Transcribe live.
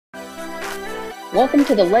Welcome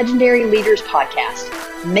to the Legendary Leaders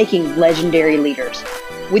Podcast, Making Legendary Leaders,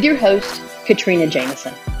 with your host, Katrina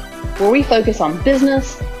Jameson, where we focus on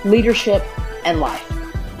business, leadership, and life.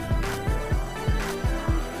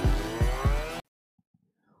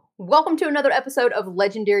 Welcome to another episode of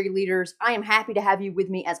Legendary Leaders. I am happy to have you with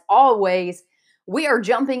me as always. We are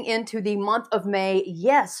jumping into the month of May.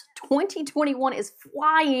 Yes, 2021 is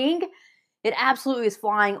flying. It absolutely is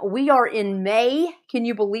flying. We are in May. Can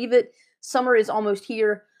you believe it? Summer is almost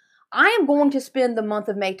here. I am going to spend the month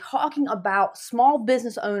of May talking about small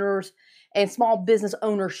business owners and small business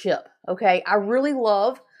ownership. Okay, I really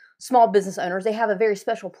love small business owners. They have a very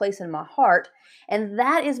special place in my heart. And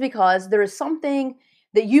that is because there is something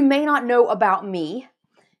that you may not know about me.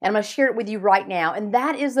 And I'm going to share it with you right now. And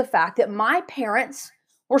that is the fact that my parents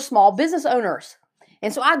were small business owners.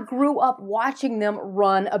 And so I grew up watching them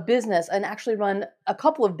run a business and actually run a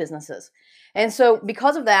couple of businesses. And so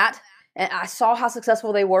because of that, and I saw how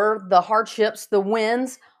successful they were, the hardships, the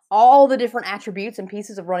wins, all the different attributes and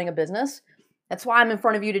pieces of running a business. That's why I'm in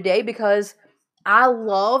front of you today, because I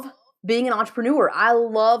love being an entrepreneur. I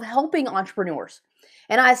love helping entrepreneurs.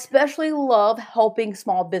 And I especially love helping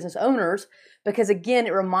small business owners because, again,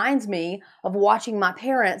 it reminds me of watching my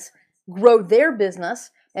parents grow their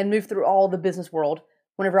business and move through all the business world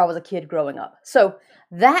whenever I was a kid growing up. So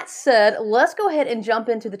that said, let's go ahead and jump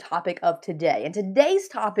into the topic of today. And today's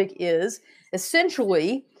topic is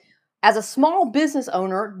essentially, as a small business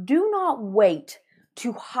owner, do not wait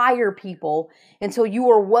to hire people until you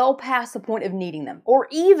are well past the point of needing them. Or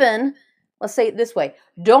even, let's say it this way,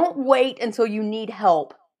 don't wait until you need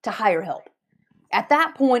help to hire help. At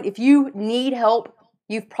that point, if you need help,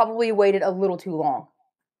 you've probably waited a little too long.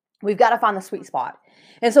 We've got to find the sweet spot.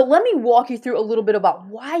 And so let me walk you through a little bit about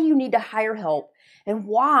why you need to hire help and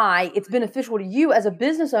why it's beneficial to you as a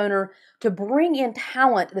business owner to bring in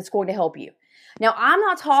talent that's going to help you. Now, I'm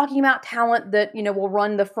not talking about talent that, will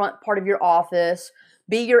run the front part of your office,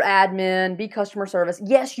 be your admin, be customer service.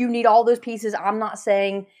 Yes, you need all those pieces. I'm not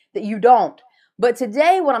saying that you don't. But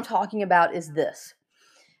today what I'm talking about is this.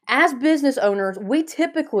 As business owners, we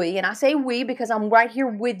typically, and I say we because I'm right here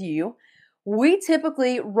with you, we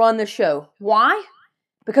typically run the show. Why?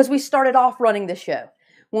 Because we started off running the show.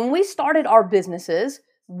 When we started our businesses,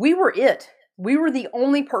 we were it. We were the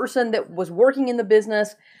only person that was working in the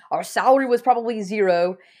business. Our salary was probably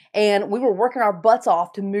zero, and we were working our butts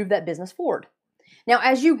off to move that business forward. Now,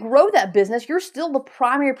 as you grow that business, you're still the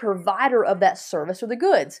primary provider of that service or the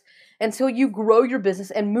goods until you grow your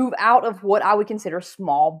business and move out of what I would consider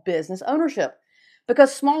small business ownership.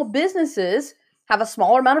 Because small businesses have a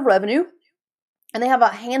smaller amount of revenue, and they have a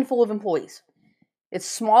handful of employees. It's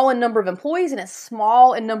small in number of employees and it's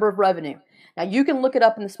small in number of revenue. Now, you can look it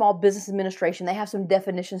up in the Small Business Administration. They have some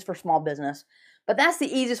definitions for small business, but that's the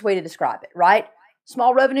easiest way to describe it, right?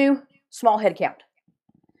 Small revenue, small head count.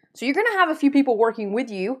 So you're going to have a few people working with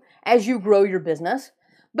you as you grow your business,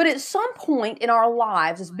 but at some point in our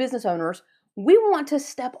lives as business owners, we want to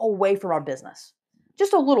step away from our business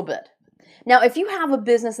just a little bit. Now, if you have a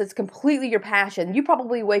business that's completely your passion, you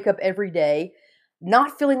probably wake up every day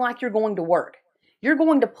not feeling like you're going to work. You're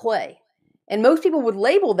going to play. And most people would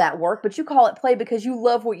label that work, but you call it play because you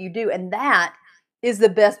love what you do. And that is the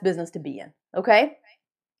best business to be in. Okay?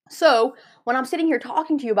 So when I'm sitting here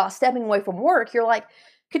talking to you about stepping away from work, you're like,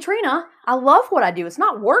 Katrina, I love what I do. It's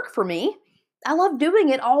not work for me. I love doing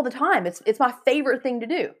it all the time. It's my favorite thing to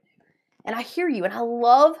do. And I hear you. And I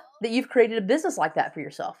love that you've created a business like that for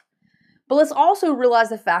yourself. But let's also realize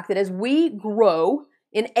the fact that as we grow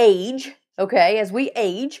in age, okay, as we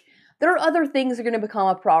age, there are other things that are going to become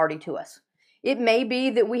a priority to us. It may be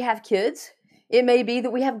that we have kids. It may be that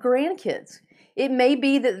we have grandkids. It may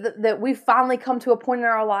be that we've finally come to a point in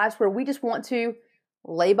our lives where we just want to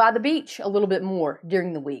lay by the beach a little bit more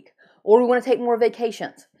during the week, or we want to take more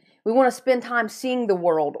vacations. We want to spend time seeing the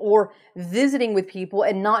world or visiting with people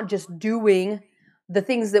and not just doing the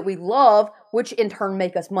things that we love, which in turn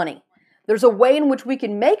make us money. There's a way in which we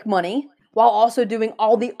can make money while also doing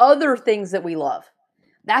all the other things that we love.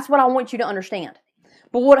 That's what I want you to understand.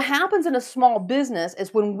 But what happens in a small business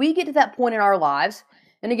is when we get to that point in our lives,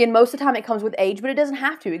 and again, most of the time it comes with age, but it doesn't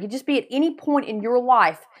have to. It could just be at any point in your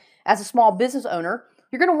life as a small business owner,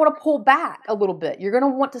 you're going to want to pull back a little bit. You're going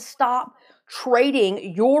to want to stop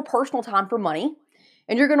trading your personal time for money,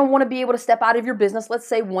 and you're going to want to be able to step out of your business, let's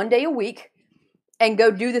say one day a week, and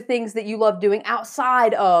go do the things that you love doing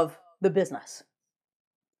outside of the business.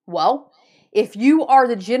 Well, if you are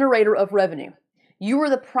the generator of revenue, you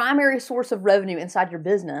are the primary source of revenue inside your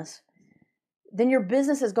business, then your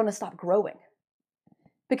business is going to stop growing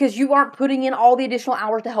because you aren't putting in all the additional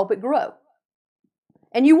hours to help it grow.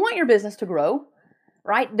 And you want your business to grow,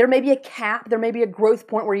 right? There may be a cap, there may be a growth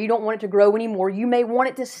point where you don't want it to grow anymore. You may want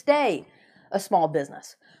it to stay a small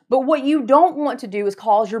business. But what you don't want to do is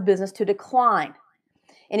cause your business to decline.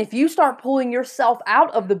 And if you start pulling yourself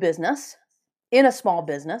out of the business in a small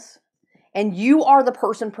business, and you are the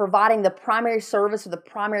person providing the primary service or the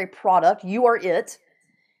primary product, you are it,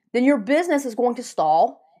 then your business is going to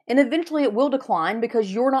stall and eventually it will decline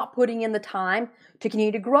because you're not putting in the time to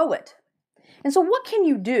continue to grow it. And so what can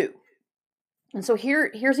you do? And so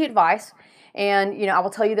here's the advice. And I will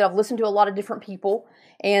tell you that I've listened to a lot of different people.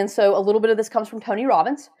 And so a little bit of this comes from Tony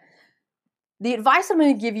Robbins. The advice I'm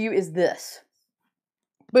going to give you is this.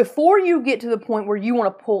 Before you get to the point where you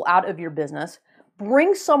want to pull out of your business,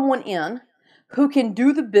 bring someone in who can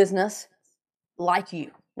do the business like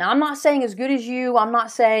you. Now, I'm not saying as good as you. I'm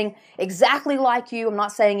not saying exactly like you. I'm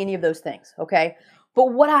not saying any of those things, okay?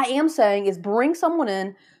 But what I am saying is bring someone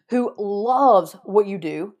in who loves what you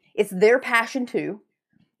do. It's their passion too.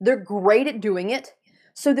 They're great at doing it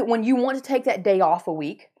so that when you want to take that day off a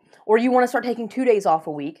week, or you want to start taking 2 days off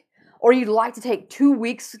a week, or you'd like to take 2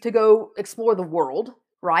 weeks to go explore the world,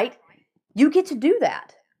 right? You get to do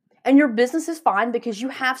that. And your business is fine because you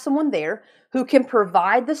have someone there who can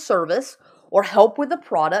provide the service or help with the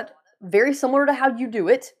product very similar to how you do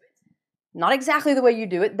it. Not exactly the way you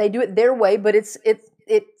do it. They do it their way, but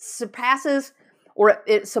it surpasses or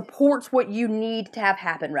it supports what you need to have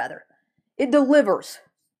happen, rather. It delivers.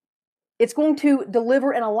 It's going to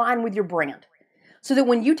deliver and align with your brand so that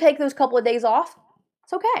when you take those couple of days off,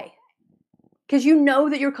 it's okay. Because you know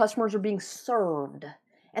that your customers are being served.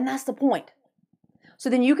 And that's the point. So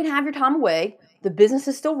then you can have your time away. The business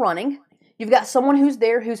is still running. You've got someone who's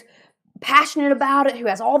there who's passionate about it, who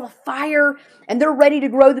has all the fire, and they're ready to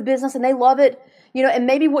grow the business and they love it. And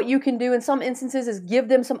maybe what you can do in some instances is give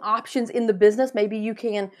them some options in the business. Maybe you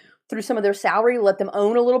can, through some of their salary, let them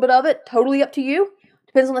own a little bit of it. Totally up to you.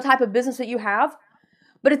 Depends on the type of business that you have.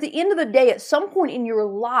 But at the end of the day, at some point in your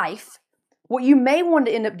life, what you may want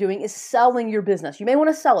to end up doing is selling your business. You may want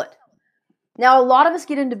to sell it. Now, a lot of us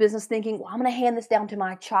get into business thinking, well, I'm going to hand this down to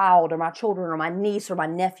my child or my children or my niece or my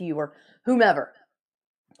nephew or whomever.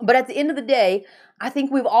 But at the end of the day, I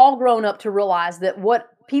think we've all grown up to realize that what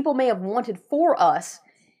people may have wanted for us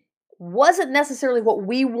wasn't necessarily what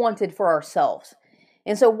we wanted for ourselves.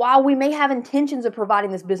 And so while we may have intentions of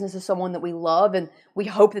providing this business to someone that we love and we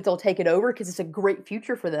hope that they'll take it over because it's a great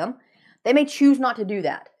future for them, they may choose not to do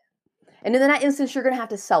that. And in that instance, you're going to have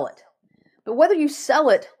to sell it. But whether you sell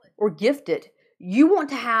it or gift it, you want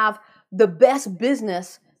to have the best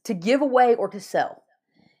business to give away or to sell.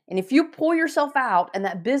 And if you pull yourself out and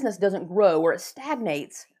that business doesn't grow or it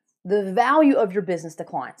stagnates, the value of your business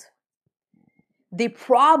declines. The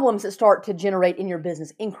problems that start to generate in your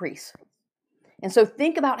business increase. And so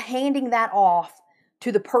think about handing that off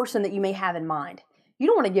to the person that you may have in mind. You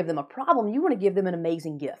don't want to give them a problem. You want to give them an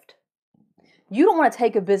amazing gift. You don't want to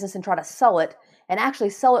take a business and try to sell it and actually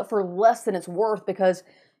sell it for less than it's worth because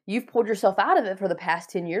you've pulled yourself out of it for the past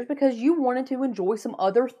 10 years because you wanted to enjoy some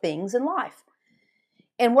other things in life.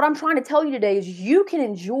 And what I'm trying to tell you today is you can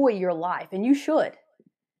enjoy your life, and you should.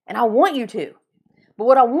 And I want you to. But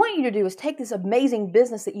what I want you to do is take this amazing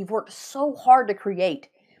business that you've worked so hard to create,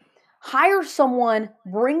 hire someone,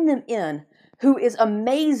 bring them in who is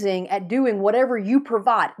amazing at doing whatever you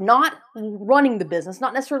provide, not running the business,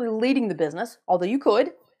 not necessarily leading the business, although you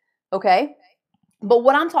could, okay? But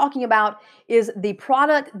what I'm talking about is the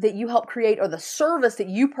product that you help create or the service that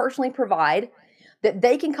you personally provide that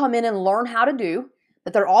they can come in and learn how to do,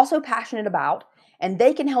 that they're also passionate about, and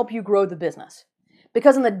they can help you grow the business.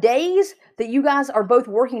 Because in the days that you guys are both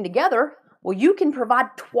working together, well, you can provide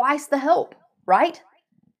twice the help, right?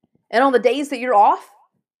 And on the days that you're off,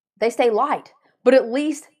 they stay light. But at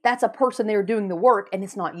least that's a person there doing the work and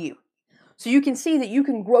it's not you. So you can see that you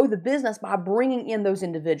can grow the business by bringing in those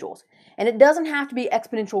individuals. And it doesn't have to be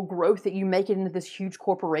exponential growth that you make it into this huge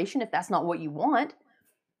corporation if that's not what you want.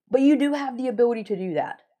 But you do have the ability to do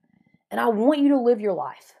that. And I want you to live your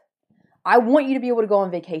life. I want you to be able to go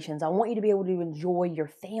on vacations. I want you to be able to enjoy your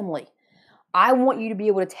family. I want you to be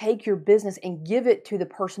able to take your business and give it to the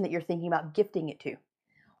person that you're thinking about gifting it to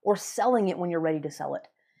or selling it when you're ready to sell it.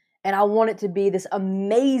 And I want it to be this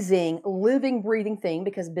amazing, living, breathing thing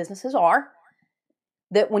because businesses are,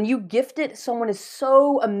 that when you gift it, someone is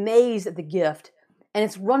so amazed at the gift and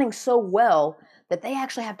it's running so well that they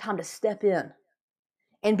actually have time to step in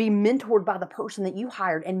and be mentored by the person that you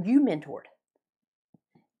hired and you mentored.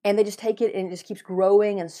 And they just take it and it just keeps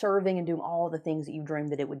growing and serving and doing all the things that you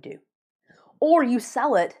dreamed that it would do. Or you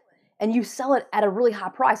sell it and you sell it at a really high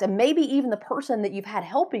price. And maybe even the person that you've had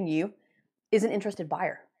helping you is an interested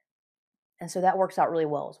buyer. And so that works out really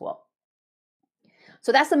well as well.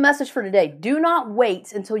 So that's the message for today. Do not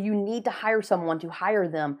wait until you need to hire someone to hire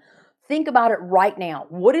them. Think about it right now.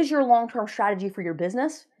 What is your long-term strategy for your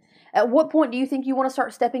business? At what point do you think you want to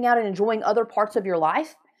start stepping out and enjoying other parts of your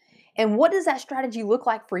life? And what does that strategy look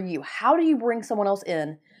like for you? How do you bring someone else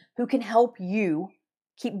in who can help you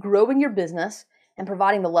keep growing your business and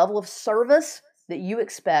providing the level of service that you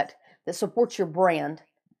expect that supports your brand,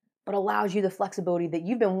 but allows you the flexibility that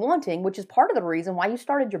you've been wanting, which is part of the reason why you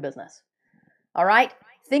started your business? All right?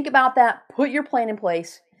 Think about that, put your plan in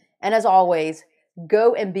place, and as always,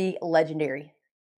 go and be legendary.